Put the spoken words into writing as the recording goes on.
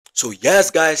So yes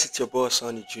guys, it's your boy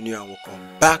Sonny Jr. and welcome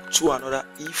back to another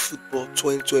eFootball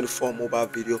 2024 mobile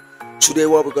video. Today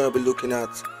what we're gonna be looking at,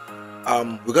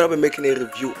 we're gonna be making a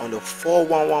review on the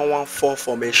 4-1-1-1-4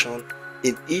 formation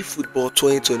in eFootball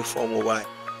 2024 mobile.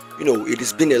 You know, it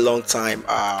has been a long time.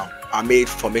 I made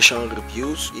formation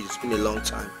reviews. It's been a long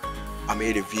time. I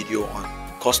made a video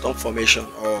on custom formation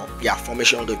or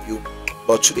formation review.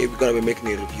 But today we're gonna be making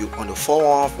a review on the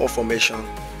 4-1-1-4 formation.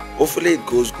 Hopefully it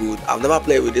goes good. I've never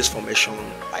played with this formation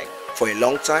like for a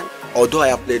long time, although I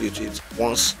have played with it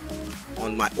once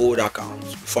on my old account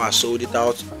before I sold it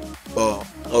out, but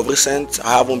of recent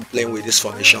I haven't been playing with this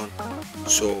formation.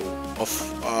 So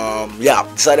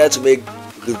decided to make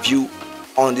review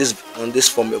on this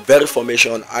very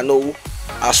formation. I know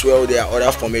as well there are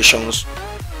other formations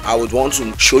I would want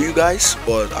to show you guys,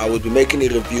 but I would be making a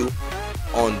review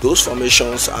on those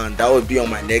formations and that would be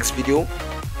on my next video.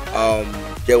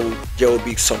 There will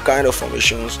be some kind of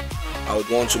formations I would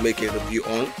want to make a review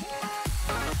on,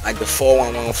 like the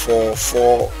 4-1-1-4,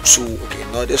 4-2.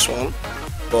 Okay, not this one,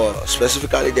 but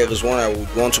specifically there is one I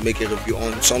would want to make a review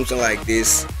on, something like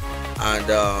this and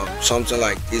something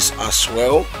like this as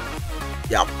well.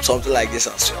 Something like this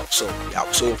as well.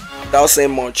 So without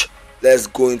saying much, let's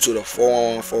go into the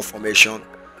 4-1-1-4 formation.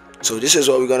 So this is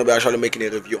what we're going to be actually making a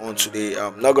review on today.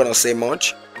 I'm not going to say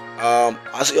much.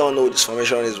 As you all know, this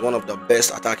formation is one of the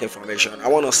best attacking formation. I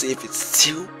want to see if it's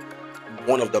still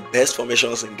one of the best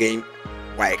formations in game.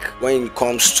 Like when it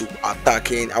comes to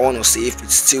attacking, I want to see if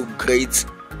it's still great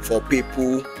for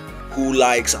people who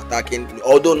likes attacking.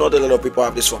 Although not a lot of people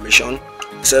have this formation,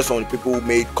 except from the people who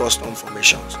made custom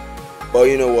formations. But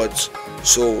you know what?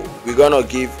 So we're gonna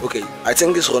give. Okay, I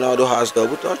think this Ronaldo has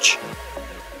double touch.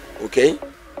 Okay,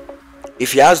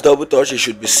 if he has double touch, he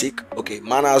should be sick. Okay,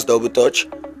 man has double touch.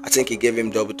 I think he gave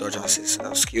him double touch as his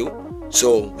skill.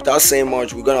 So without saying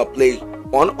much, we're gonna play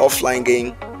one offline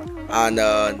game, and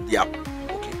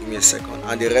okay, give me a second.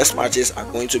 And the rest matches are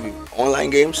going to be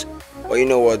online games. But you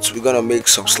know what? We're gonna make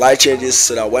some slight changes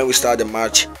so that when we start the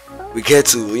match, we get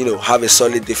to have a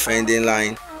solid defending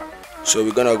line. So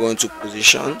we're gonna go into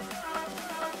position,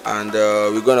 and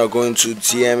we're gonna go into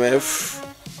DMF,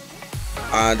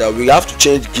 and we have to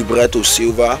change Gilberto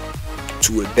Silva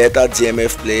to a better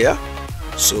DMF player.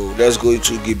 So let's go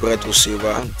into Gilberto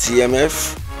Silva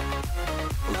DMF.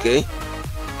 Okay,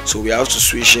 so we have to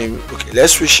switch him. Okay,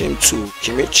 let's switch him to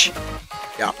Kimmich.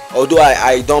 Although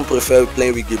I don't prefer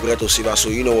playing with Gilberto Silva, so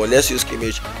you know what, let's use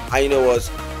Kimmich. And you know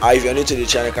what, if you're new to the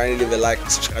channel, kindly leave a like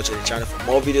and subscribe to the channel for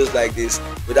more videos like this.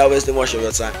 Without wasting much of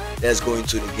your time, let's go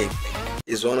into the gameplay.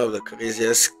 It's one of the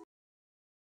craziest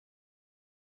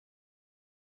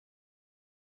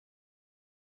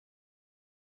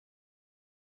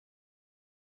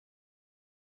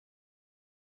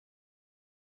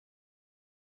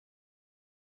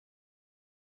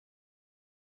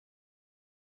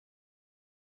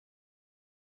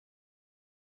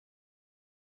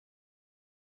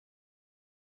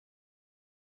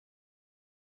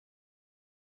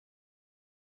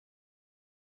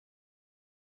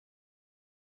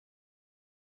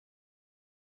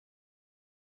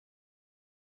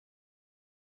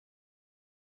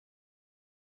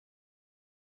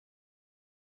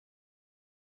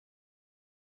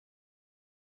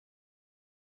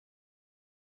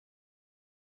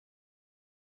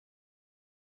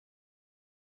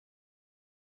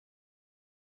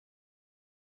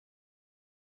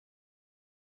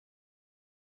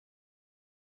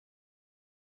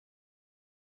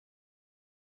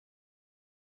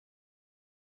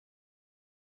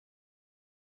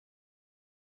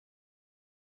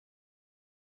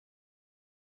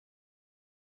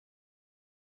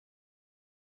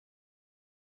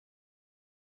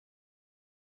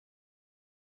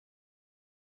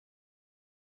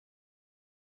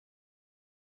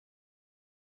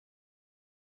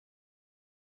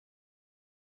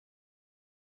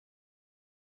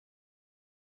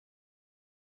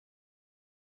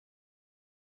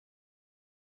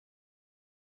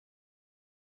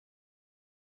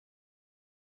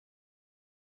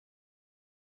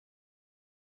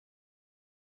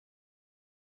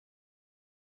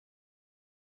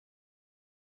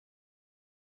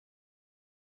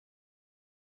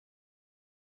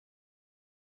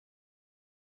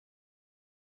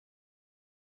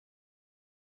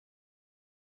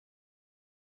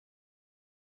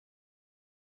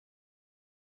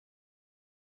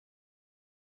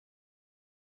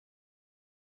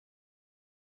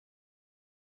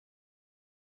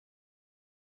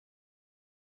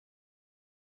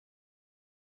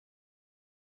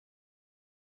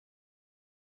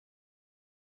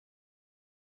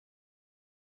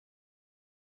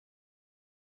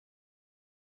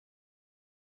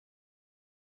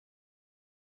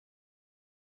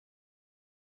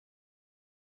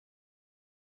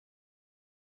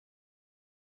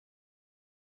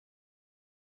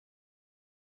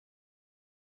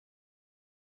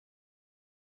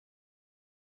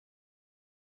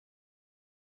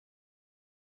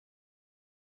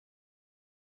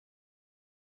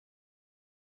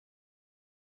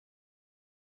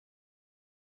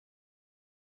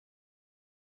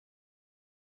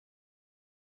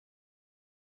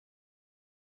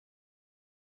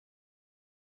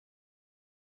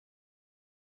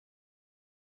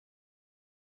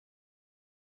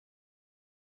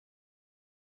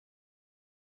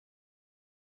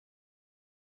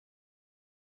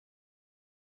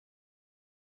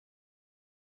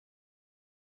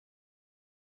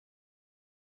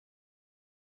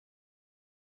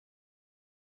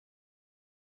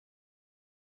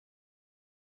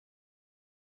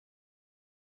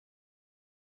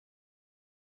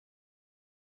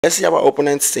Let's see our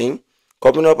opponent's team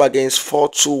coming up against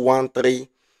 4-2-1-3.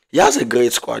 He has a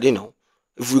great squad, you know.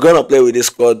 If we're gonna play with this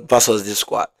squad versus this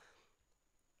squad,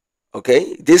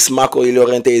 okay. This Marco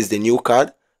Llorente is the new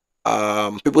card.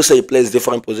 People say he plays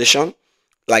different position,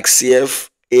 like CF,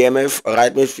 AMF,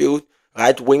 right midfield,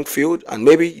 right wing field, and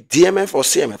maybe DMF or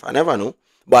CMF. I never know,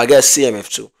 but I guess CMF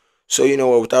too. So you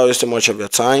know, without wasting much of your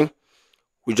time,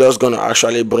 we're just gonna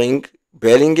actually bring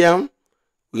Bellingham.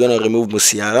 We're gonna remove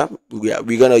Musiala.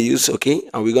 We're gonna use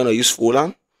and we're gonna use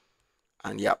Fulham,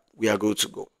 and yeah, we are good to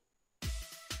go.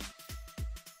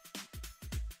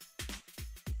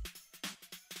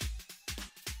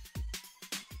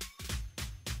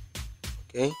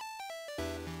 Okay.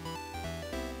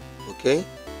 Okay.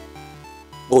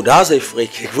 Oh, that's a free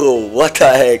kick, bro. What the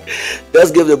heck?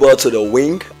 Let's give the ball to the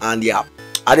wing, and yeah,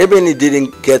 I definitely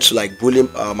didn't get to like bully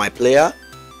my player.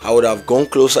 I would have gone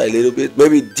closer a little bit.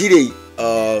 Maybe did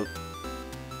a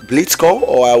blitz call,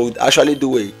 or I would actually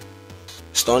do a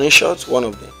stunning shot, one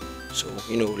of them. So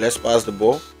you know, let's pass the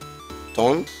ball.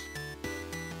 Turn.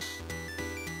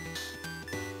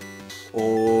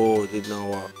 Oh, did not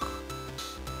work.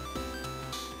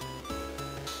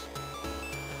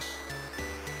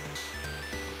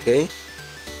 Okay.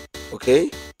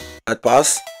 Okay. That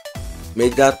pass.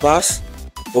 Make that pass.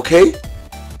 Okay.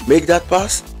 Make that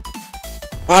pass.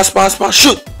 Pass.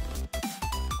 Shoot.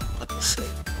 What a save.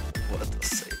 What a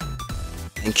save.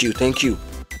 Thank you. Thank you.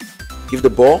 Give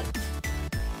the ball.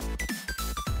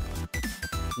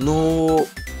 No.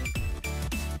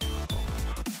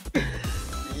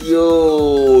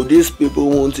 Yo, these people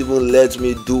won't even let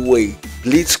me do a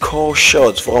blitz call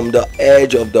shot from the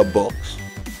edge of the box.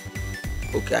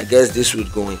 Okay, I guess this would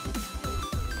go in.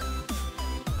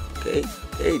 Okay,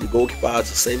 the goalkeeper had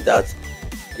to save that.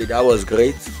 Okay, that was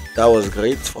great. That was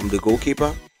great from the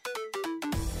goalkeeper.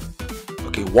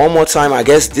 Okay, one more time. I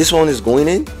guess this one is going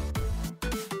in.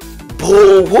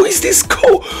 Bro, who is this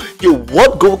goal? Yo,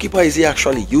 what goalkeeper is he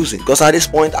actually using? Because at this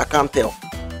point, I can't tell.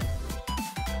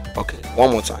 Okay,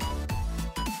 one more time.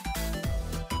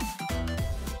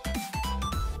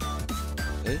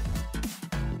 Okay.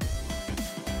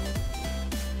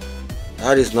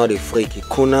 That is not a free kick.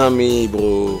 Konami,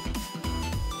 bro.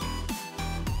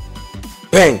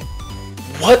 Bang!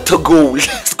 What a goal!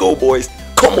 Let's go, boys.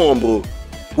 Come on, bro.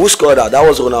 Who scored that? That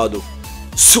was Ronaldo.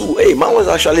 Su, hey, man was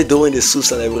actually doing the Su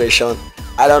celebration.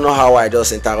 I don't know how I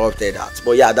just interrupted that.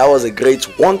 But yeah, that was a great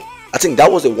one. I think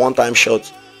that was a one-time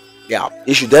shot. Yeah,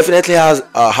 he should definitely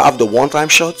have the one-time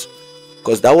shot,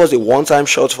 because that was a one-time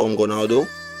shot from Ronaldo.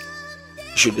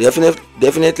 He should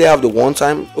definitely have the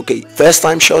one-time. Okay,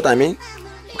 first-time shot. I mean,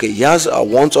 okay, he has a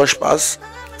one-touch pass.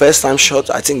 First-time shot.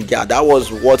 I think yeah, that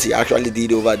was what he actually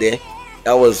did over there.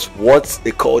 That was what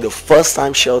they call the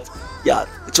first-time shot. Yeah,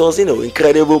 it was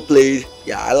incredible play.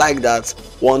 Yeah, I like that.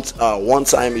 One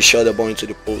time he shot the ball into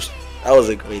the post. That was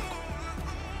a great goal.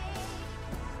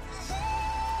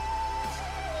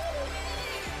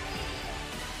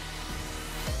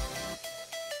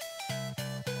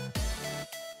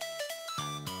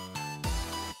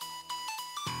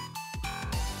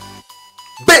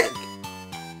 Bang!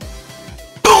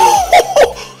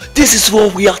 This is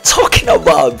what we are talking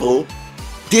about, bro.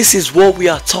 This is what we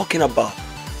are talking about.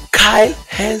 Kyle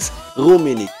Hens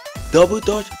Rummenigge, double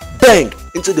touch, bang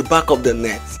into the back of the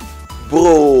net,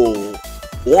 bro.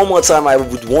 One more time, I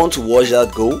would want to watch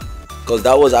that goal, because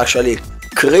that was actually a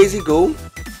crazy goal.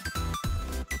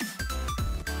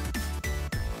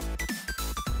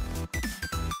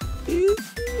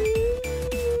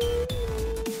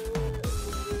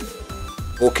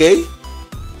 Okay,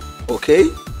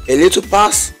 a little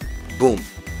pass, boom.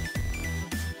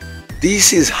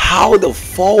 This is how the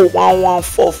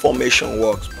 4-1-1-4 formation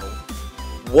works, bro.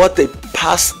 What a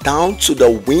pass down to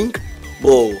the wing,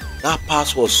 bro. That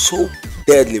pass was so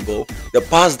deadly, bro. The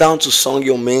pass down to Son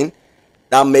Heung-min,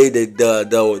 that made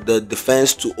the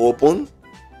defense to open.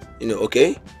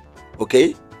 Okay.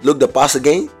 Look, the pass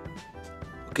again.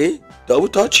 Okay, double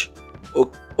touch.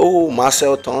 Oh,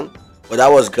 Marcel turn, but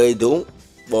that was great though.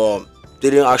 But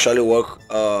didn't actually work.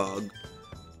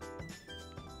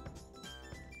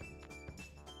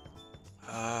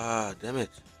 Damn it.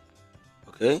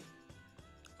 Okay.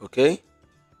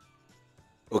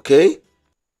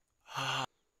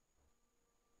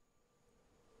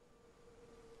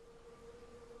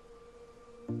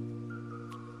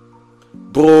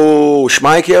 Bro,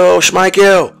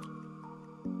 Schmeichel.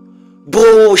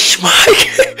 Bro,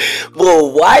 Schmeichel. Bro,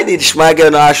 why did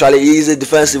Schmeichel not actually? He's a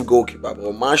defensive goalkeeper,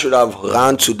 bro. Man should have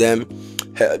ran to them.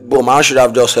 Bro, man should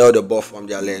have just held the ball from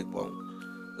their leg, bro.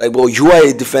 Like, bro, you are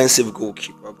a defensive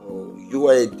goalkeeper, bro. You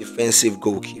are a defensive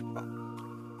goalkeeper.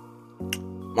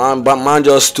 Man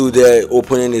just stood there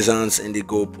opening his hands in the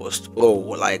goalpost, bro.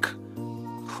 Like,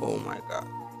 oh my god.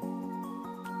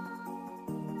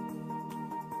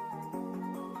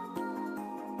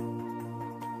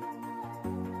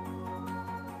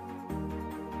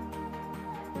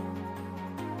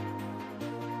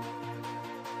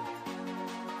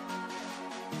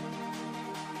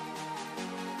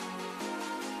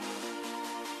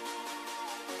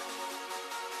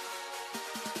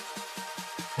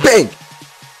 Bang!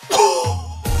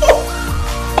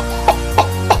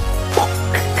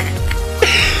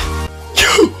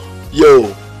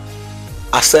 Yo,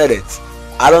 I said it.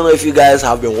 I don't know if you guys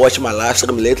have been watching my live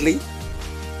stream lately,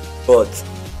 but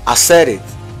I said it.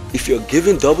 If you're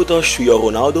giving double touch to your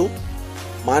Ronaldo,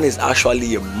 man is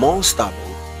actually a monster,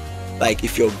 bro. Like,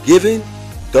 if you're giving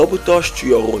double touch to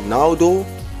your Ronaldo,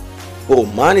 bro,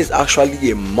 man is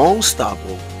actually a monster,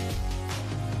 bro.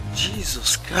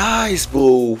 Jesus Christ,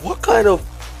 bro. What kind of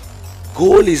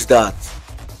goal is that?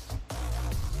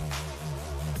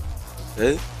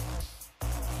 Okay.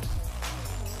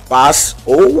 Pass.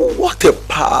 Oh, what a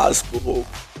pass, bro.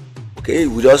 Okay,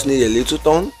 we just need a little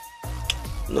turn.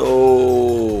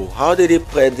 No. How did he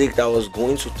predict I was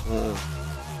going to turn?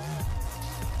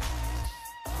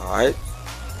 Alright.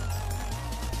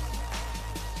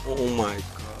 Oh my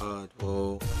god,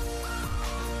 bro.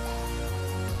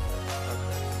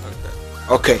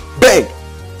 Okay, bang!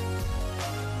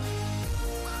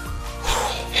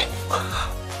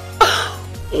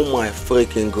 Oh my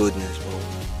freaking goodness, bro.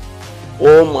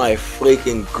 Oh my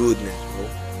freaking goodness,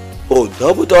 bro. Bro,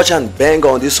 double touch and bang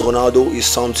on this Ronaldo is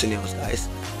something else, guys.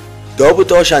 Double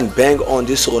touch and bang on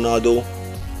this Ronaldo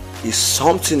is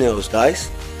something else, guys.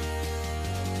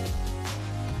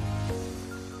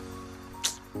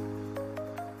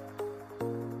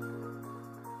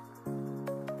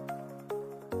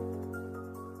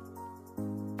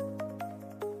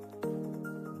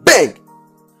 Bang!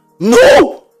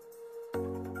 No!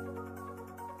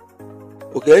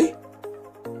 Okay.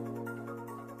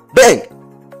 Bang!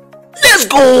 Let's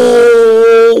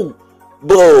go!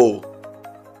 Bro,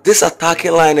 this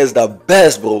attacking line is the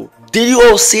best, bro. Did you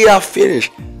all see that finish?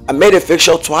 I made a fake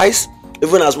shot twice,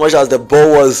 even as much as the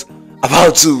ball was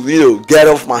about to, get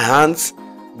off my hands.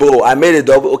 Bro, I made a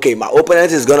double. Okay, my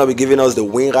opponent is gonna be giving us the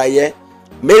win right here.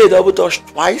 Made a double touch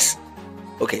twice.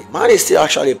 Okay, man is still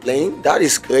actually playing. That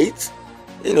is great.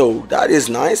 That is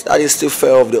nice. That is still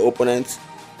fair of the opponent.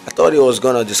 I thought he was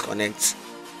gonna disconnect,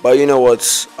 but you know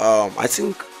what? I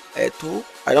think Eto.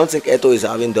 I don't think Eto is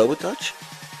having double touch.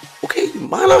 Okay,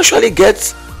 man actually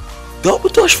gets double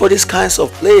touch for these kinds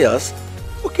of players.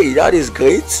 Okay, that is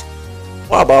great.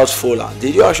 What about Folan?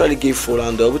 Did you actually give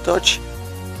Folan double touch?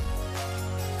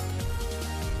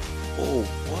 Oh,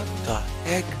 what the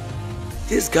heck?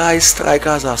 These guys'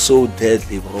 strikers are so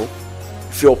deadly, bro.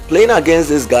 If you're playing against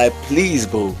this guy, please,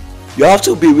 bro, you have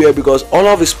to beware because all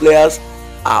of his players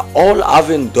are all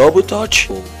having double touch.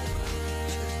 Oh.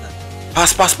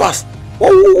 Pass, pass, pass.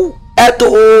 Oh,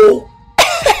 Eto.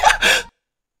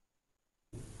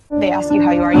 They ask you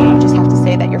how you are, you just have to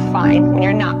say that you're fine when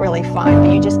you're not really fine,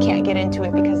 but you just can't get into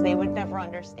it because they would never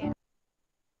understand.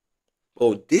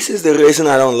 Oh, this is the reason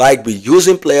I don't like be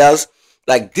using players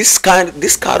like this card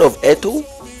of Eto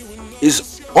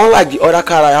is unlike the other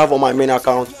card I have on my main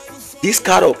account. This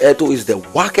card of Eto is the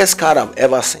wackest card I've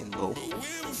ever seen, bro.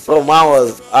 Bro, man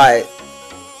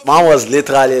was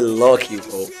literally lucky,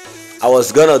 bro. I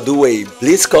was gonna do a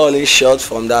blitz calling shot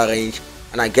from that range,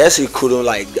 and I guess he couldn't,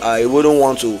 he wouldn't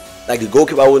want to, the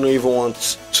goalkeeper wouldn't even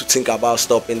want to think about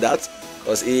stopping that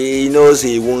because he knows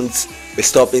he won't be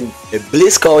stopping a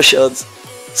blitz call shot.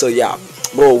 So yeah,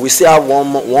 bro, we still have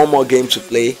one more game to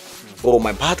play. Bro,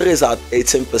 my battery is at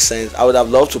 18%. I would have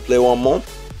loved to play one more,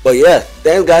 but yeah,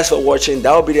 thanks guys for watching.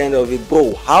 That will be the end of it,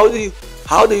 bro. How do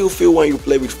you feel when you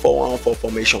play with 4-1-4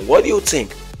 formation? What do you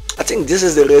think? I think this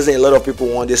is the reason a lot of people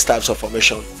want these types of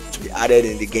formation to be added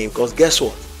in the game, because guess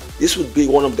what? This would be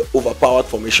one of the overpowered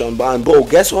formation. And bro,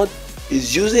 guess what?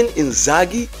 He's using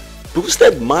Inzaghi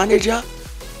boosted manager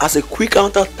as a quick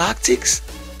counter tactics,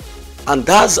 and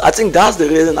I think that's the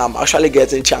reason I'm actually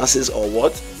getting chances or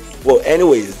what. Well,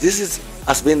 anyways,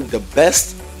 has been the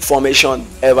best formation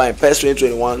ever in PES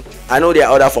 2021. I know there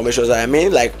are other formations that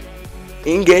like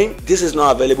in game this is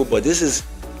not available, but this is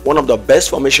one of the best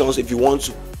formations if you want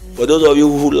to. For those of you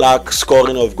who lack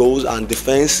scoring of goals and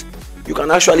defense, you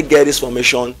can actually get this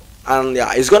formation, and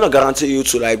yeah, it's gonna guarantee you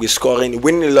to be scoring,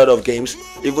 winning a lot of games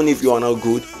even if you are not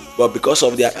good. But because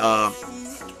of their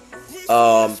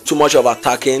too much of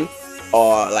attacking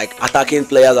or attacking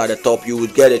players at the top, you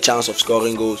would get a chance of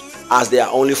scoring goals, as there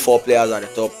are only 4 players at the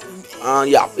top.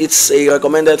 And yeah, it's a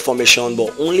recommended formation,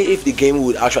 but only if the game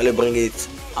would actually bring it,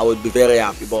 I would be very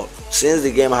happy. But since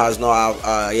the game has not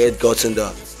yet gotten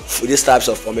these types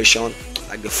of formation,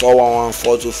 like the 4-1-1,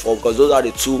 4-2-4, because those are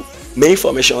the two main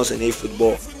formations in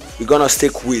eFootball, we're gonna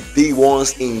stick with the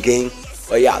ones in game.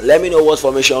 But yeah, let me know what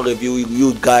formation review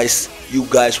you guys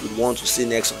would want to see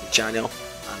next on the channel.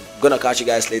 I'm gonna catch you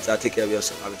guys later. Take care of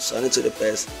yourself. I've been Sonny to the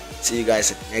best. See you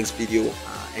guys in the next video.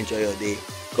 Enjoy your day.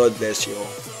 God bless you all.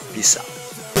 Peace out.